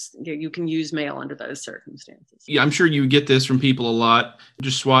voters? You can use mail under those circumstances. Yeah, I'm sure you get this from people a lot.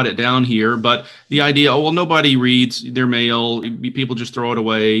 Just swat it down here. But the idea, nobody reads their mail. People just throw it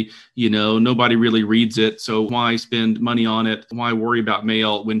away. Nobody really reads it. So why spend money on it? Why worry about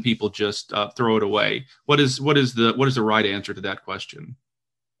mail when people just throw it away? What is the right answer to that question?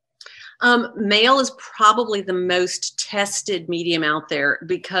 Mail is probably the most tested medium out there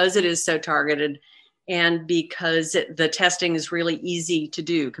because it is so targeted and because the testing is really easy to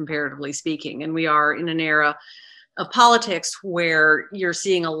do, comparatively speaking. And we are in an era of politics where you're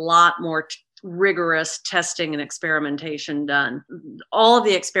seeing a lot more rigorous testing and experimentation done. All of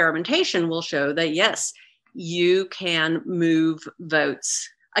the experimentation will show that, yes, you can move votes.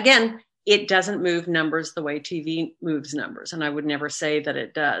 Again, it doesn't move numbers the way TV moves numbers, and I would never say that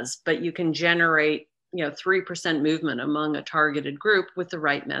it does, but you can generate 3% movement among a targeted group with the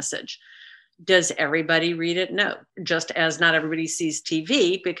right message. Does everybody read it? No. Just as not everybody sees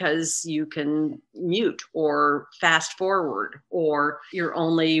TV because you can mute or fast forward, or you're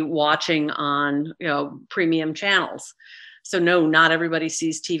only watching on premium channels. So no, not everybody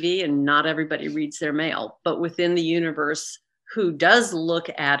sees TV and not everybody reads their mail. But within the universe who does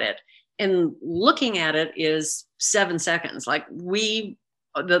look at it, and looking at it is 7 seconds.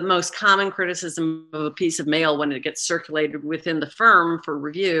 The most common criticism of a piece of mail when it gets circulated within the firm for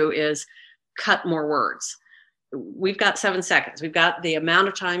review is cut more words. We've got 7 seconds. We've got the amount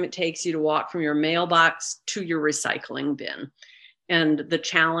of time it takes you to walk from your mailbox to your recycling bin. And the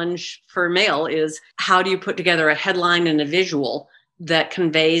challenge for mail is, how do you put together a headline and a visual that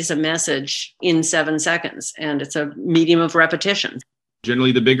conveys a message in 7 seconds? And it's a medium of repetition.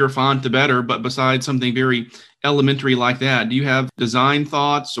 Generally, the bigger font, the better. But besides something very elementary like that, do you have design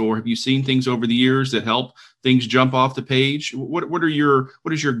thoughts, or have you seen things over the years that help things jump off the page? What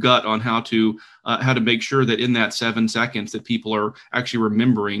is your gut on how to make sure that in that 7 seconds that people are actually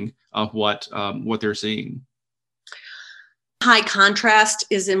remembering what they're seeing? High contrast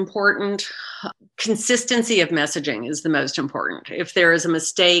is important. Consistency of messaging is the most important. If there is a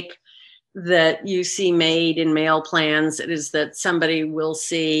mistake that you see made in mail plans, it is that somebody will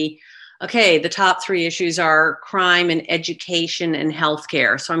see, okay, the top 3 issues are crime and education and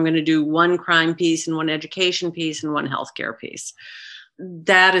healthcare. So I'm going to do one crime piece and one education piece and one healthcare piece.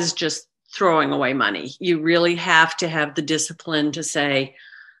 That is just throwing away money. You really have to have the discipline to say,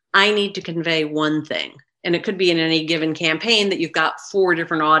 I need to convey one thing. And it could be in any given campaign that you've got 4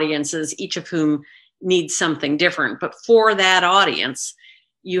 different audiences, each of whom needs something different. But for that audience,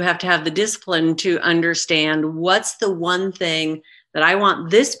 you have to have the discipline to understand what's the one thing that I want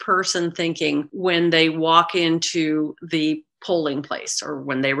this person thinking when they walk into the polling place or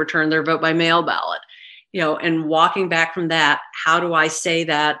when they return their vote by mail ballot, and walking back from that, how do I say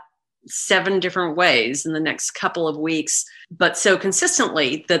that 7 different ways in the next couple of weeks, but so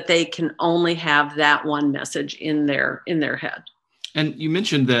consistently that they can only have that one message in their head. And you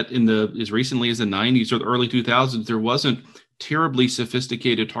mentioned that as recently as the 90s or the early 2000s, there wasn't terribly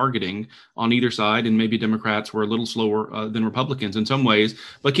sophisticated targeting on either side, and maybe Democrats were a little slower than Republicans in some ways.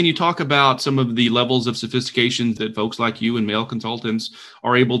 But can you talk about some of the levels of sophistication that folks like you and mail consultants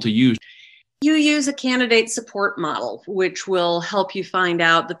are able to use? You use a candidate support model, which will help you find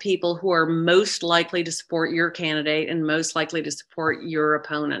out the people who are most likely to support your candidate and most likely to support your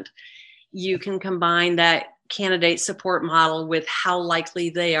opponent. You can combine that candidate support model with how likely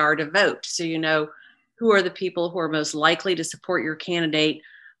they are to vote. So who are the people who are most likely to support your candidate,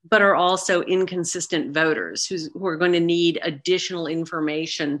 but are also inconsistent voters who are going to need additional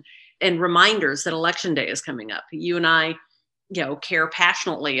information and reminders that Election Day is coming up. You and I, care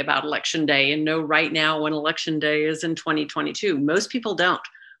passionately about Election Day and know right now when Election Day is in 2022. Most people don't.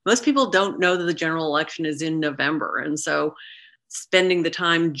 Most people don't know that the general election is in November. And so spending the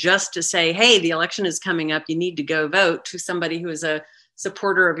time just to say, hey, the election is coming up, you need to go vote, to somebody who is a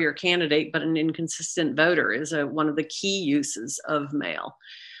supporter of your candidate but an inconsistent voter is one of the key uses of mail.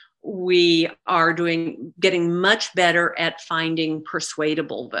 We are getting much better at finding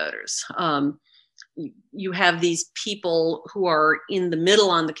persuadable voters. You have these people who are in the middle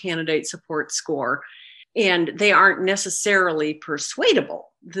on the candidate support score, and they aren't necessarily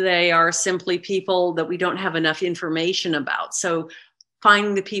persuadable. They are simply people that we don't have enough information about. So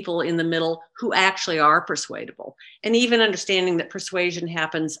finding the people in the middle who actually are persuadable, and even understanding that persuasion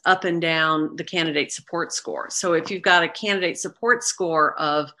happens up and down the candidate support score. So if you've got a candidate support score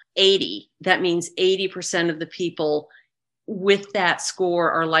of 80, that means 80% of the people with that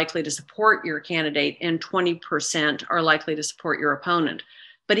score are likely to support your candidate and 20% are likely to support your opponent.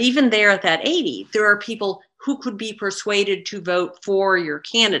 But even there at that 80, there are people who could be persuaded to vote for your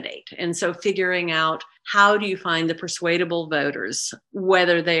candidate. And so figuring out, how do you find the persuadable voters,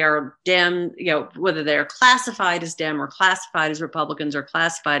 whether they are Dem, whether they're classified as Dem or classified as Republicans or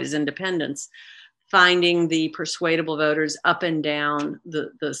classified as independents, finding the persuadable voters up and down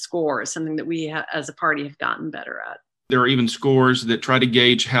the score is something that we as a party have gotten better at. There are even scores that try to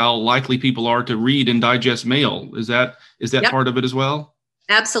gauge how likely people are to read and digest mail. Is that yep. part of it as well?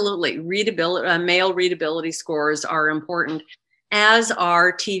 Absolutely. Mail readability scores are important, as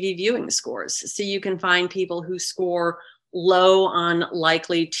are TV viewing scores. So you can find people who score low on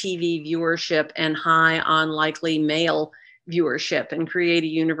likely TV viewership and high on likely mail viewership, and create a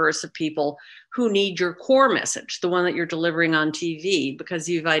universe of people who need your core message, the one that you're delivering on TV, because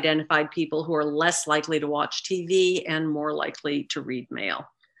you've identified people who are less likely to watch TV and more likely to read mail.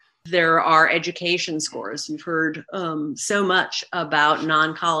 There are education scores. You've heard so much about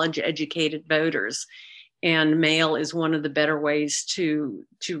non-college educated voters, and mail is one of the better ways to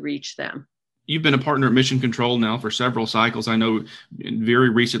reach them. You've been a partner at Mission Control now for several cycles. I know very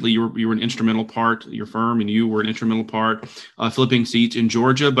recently you were an instrumental part, your firm and you were an instrumental part, flipping seats in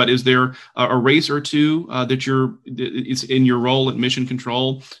Georgia. But is there a race or two that it's in your role at Mission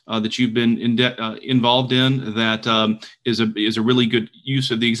Control that you've been involved in that is a really good use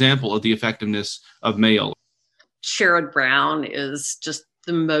of the example of the effectiveness of mail? Sherrod Brown is just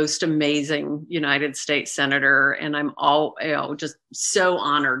the most amazing United States senator. And I'm just so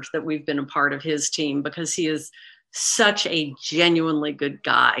honored that we've been a part of his team, because he is such a genuinely good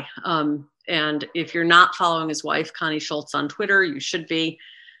guy. And if you're not following his wife, Connie Schultz, on Twitter, you should be.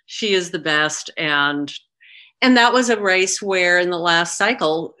 She is the best. And that was a race where in the last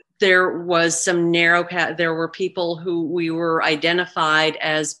cycle, there was some there were people who we were identified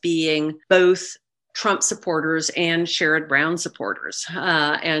as being both Trump supporters and Sherrod Brown supporters.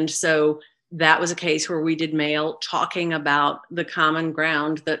 And so that was a case where we did mail talking about the common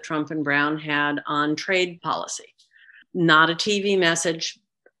ground that Trump and Brown had on trade policy. Not a TV message,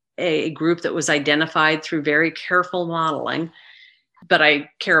 a group that was identified through very careful modeling. But I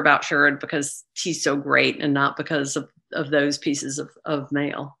care about Sherrod because he's so great and not because of those pieces of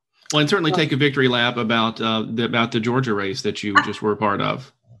mail. Well, and certainly take a victory lap about the Georgia race that you just were a part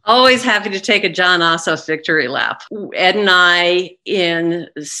of. Always happy to take a Jon Ossoff victory lap. Ed and I, in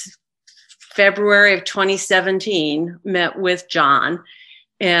February of 2017, met with Jon,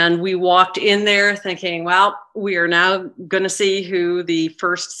 and we walked in there thinking, well, we are now going to see who the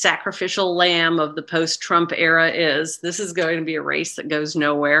first sacrificial lamb of the post-Trump era is. This is going to be a race that goes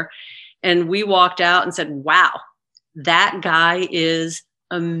nowhere. And we walked out and said, wow, that guy is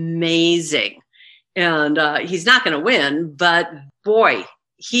amazing. And he's not going to win, but boy,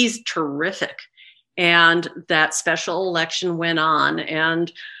 he's terrific. And that special election went on,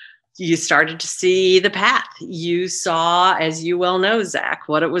 and you started to see the path. You saw, as you well know, Zach,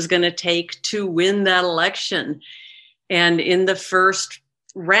 what it was going to take to win that election. And in the first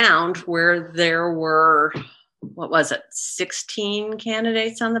round, where there were, 16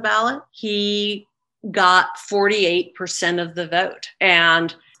 candidates on the ballot, he got 48% of the vote.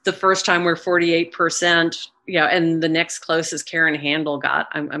 And the first time we're 48%, and the next closest Karen Handel got,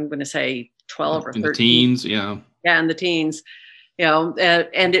 I'm going to say 12 or 13. In the teens, yeah. Yeah, in the teens,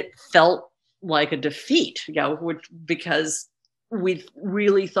 and it felt like a defeat, because we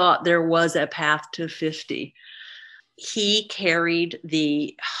really thought there was a path to 50. He carried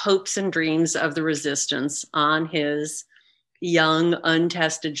the hopes and dreams of the resistance on his young,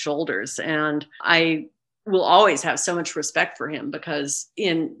 untested shoulders. And I will always have so much respect for him, because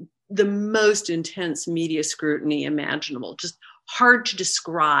in the most intense media scrutiny imaginable, just hard to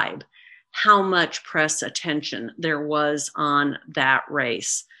describe how much press attention there was on that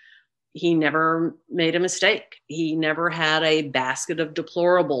race. He never made a mistake. He never had a basket of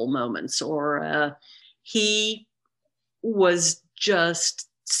deplorable moments, or he was just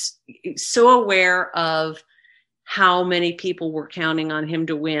so aware of how many people were counting on him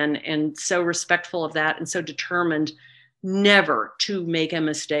to win, and so respectful of that, and so determined never to make a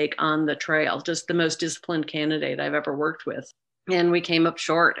mistake on the trail. Just the most disciplined candidate I've ever worked with. And we came up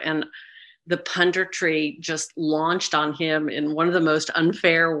short, and the punditry just launched on him in one of the most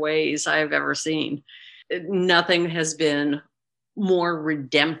unfair ways I've ever seen. Nothing has been more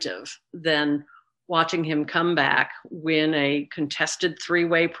redemptive than watching him come back, win a contested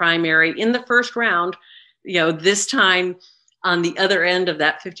three-way primary in the first round, this time on the other end of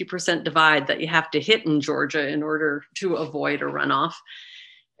that 50% divide that you have to hit in Georgia in order to avoid a runoff.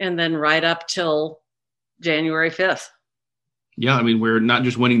 And then right up till January 5th. Yeah, I mean, we're not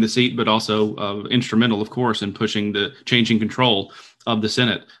just winning the seat, but also instrumental, of course, in pushing the changing control of the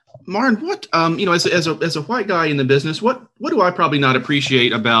Senate. Maren, what as a white guy in the business, what do I probably not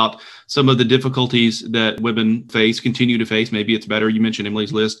appreciate about some of the difficulties that women continue to face? Maybe it's better. You mentioned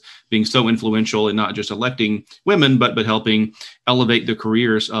Emily's List being so influential in not just electing women, but helping elevate the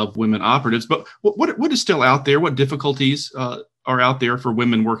careers of women operatives. But what is still out there? What difficulties are out there for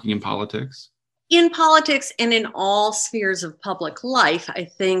women working in politics? In politics and in all spheres of public life, I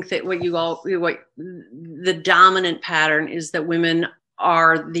think that the dominant pattern is that women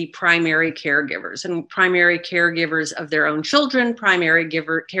are the primary caregivers and primary caregivers of their own children,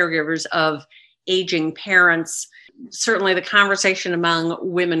 caregivers of aging parents. Certainly the conversation among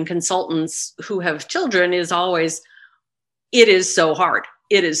women consultants who have children is always, it is so hard.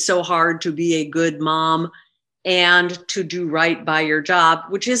 It is so hard to be a good mom and to do right by your job,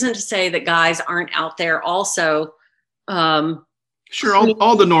 which isn't to say that guys aren't out there also. Sure,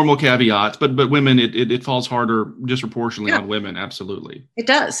 all the normal caveats, but women, it falls harder disproportionately on women. Absolutely. It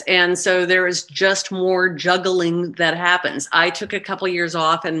does. And so there is just more juggling that happens. I took a couple of years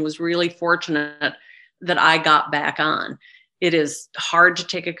off and was really fortunate that I got back on. It is hard to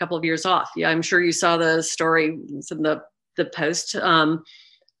take a couple of years off. Yeah, I'm sure you saw the story in the Post.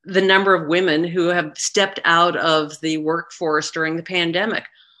 The number of women who have stepped out of the workforce during the pandemic,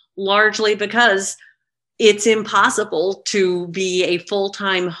 largely because it's impossible to be a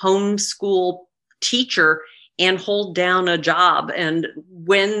full-time homeschool teacher and hold down a job. And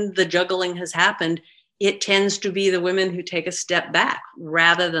when the juggling has happened, it tends to be the women who take a step back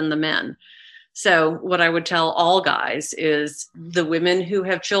rather than the men. So what I would tell all guys is the women who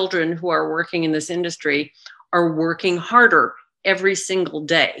have children who are working in this industry are working harder every single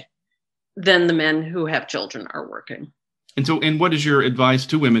day than the men who have children are working. And what is your advice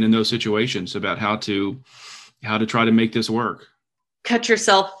to women in those situations about how to try to make this work? Cut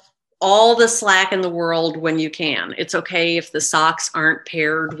yourself all the slack in the world when you can. It's okay if the socks aren't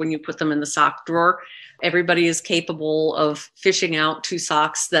paired when you put them in the sock drawer. Everybody is capable of fishing out two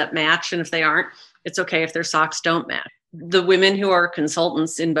socks that match. And if they aren't, it's okay if their socks don't match. The women who are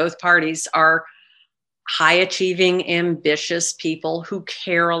consultants in both parties are high achieving, ambitious people who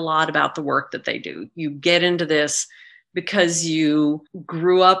care a lot about the work that they do. You get into this because you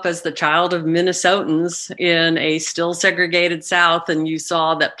grew up as the child of Minnesotans in a still segregated South, and you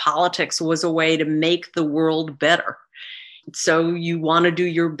saw that politics was a way to make the world better. So you want to do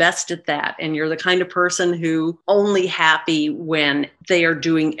your best at that. And you're the kind of person who only happy when they are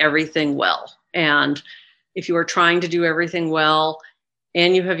doing everything well. And if you are trying to do everything well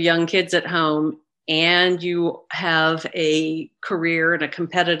and you have young kids at home, and you have a career in a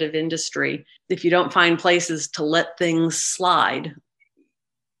competitive industry, if you don't find places to let things slide,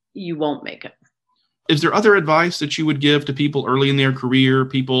 you won't make it. Is there other advice that you would give to people early in their career,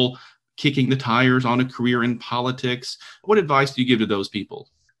 people kicking the tires on a career in politics? What advice do you give to those people?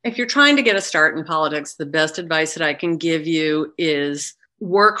 If you're trying to get a start in politics, the best advice that I can give you is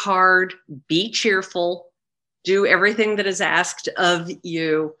work hard, be cheerful, do everything that is asked of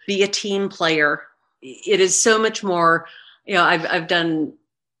you, be a team player. It is so much more, I've done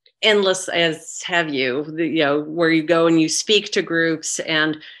endless, as have you, where you go and you speak to groups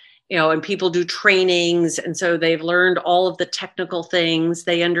and people do trainings. And so they've learned all of the technical things.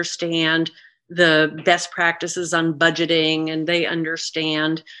 They understand the best practices on budgeting, and they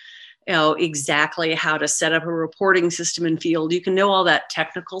understand, exactly how to set up a reporting system in field. You can know all that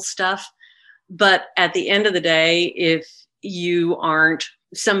technical stuff. But at the end of the day, if you aren't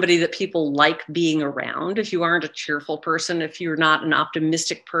somebody that people like being around, if you aren't a cheerful person, if you're not an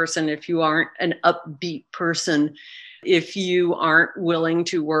optimistic person, if you aren't an upbeat person, if you aren't willing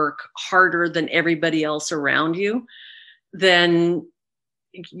to work harder than everybody else around you, then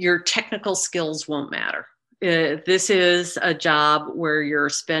your technical skills won't matter. This is a job where you're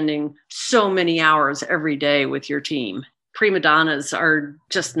spending so many hours every day with your team. Prima donnas are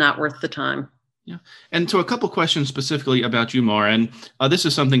just not worth the time. Yeah. And so a couple questions specifically about you, Maren. This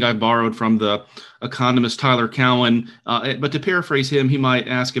is something I borrowed from the economist Tyler Cowen, but to paraphrase him, he might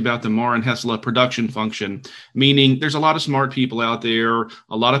ask about the Maren Hesla production function, meaning there's a lot of smart people out there,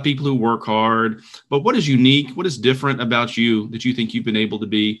 a lot of people who work hard, but what is unique, what is different about you that you think you've been able to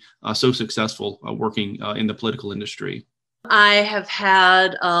be so successful working in the political industry? I have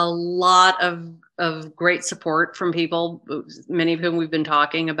had a lot of great support from people, many of whom we've been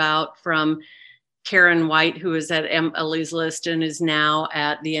talking about, from Karen White, who is at Liston, is now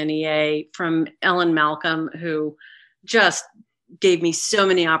at the NEA, from Ellen Malcolm, who just gave me so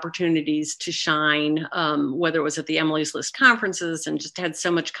many opportunities to shine, whether it was at the Emily's List conferences, and just had so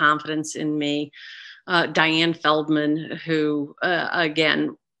much confidence in me. Diane Feldman, who,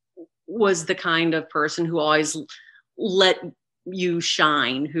 again, was the kind of person who always let you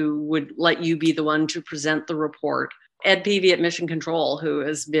shine, who would let you be the one to present the report. Ed Peavy at Mission Control, who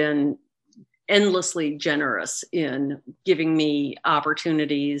has been endlessly generous in giving me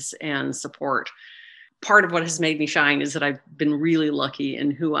opportunities and support. Part of what has made me shine is that I've been really lucky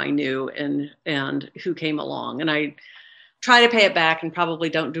in who I knew and who came along. And I try to pay it back and probably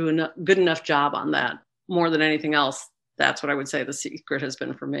don't do a good enough job on that. More than anything else, that's what I would say the secret has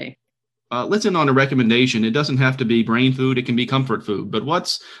been for me. Let's end on a recommendation. It doesn't have to be brain food. It can be comfort food. But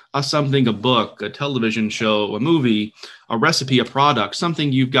what's something, a book, a television show, a movie, a recipe, a product,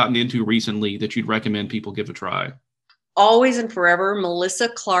 something you've gotten into recently that you'd recommend people give a try? Always and forever, Melissa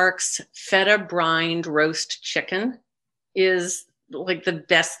Clark's feta brined roast chicken is like the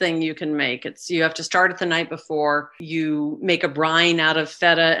best thing you can make. You have to start it the night before. You make a brine out of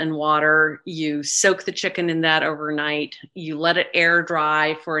feta and water. You soak the chicken in that overnight. You let it air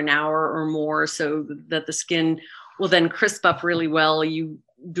dry for an hour or more so that the skin will then crisp up really well. You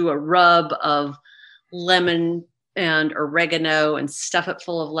do a rub of lemon and oregano and stuff it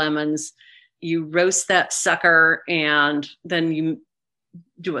full of lemons. You roast that sucker, and then you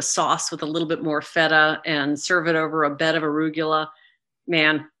do a sauce with a little bit more feta and serve it over a bed of arugula.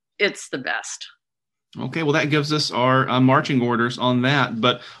 Man, it's the best. Okay, well, that gives us our marching orders on that.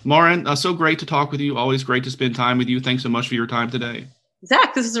 But Maren, so great to talk with you. Always great to spend time with you. Thanks so much for your time today.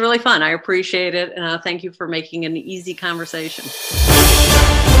 Zach, this is really fun. I appreciate it. Thank you for making an easy conversation.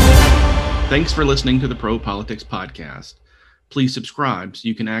 Thanks for listening to the Pro Politics Podcast. Please subscribe so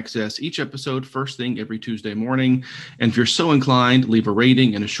you can access each episode first thing every Tuesday morning. And if you're so inclined, leave a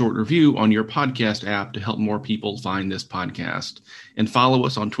rating and a short review on your podcast app to help more people find this podcast. And follow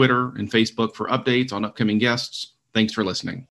us on Twitter and Facebook for updates on upcoming guests. Thanks for listening.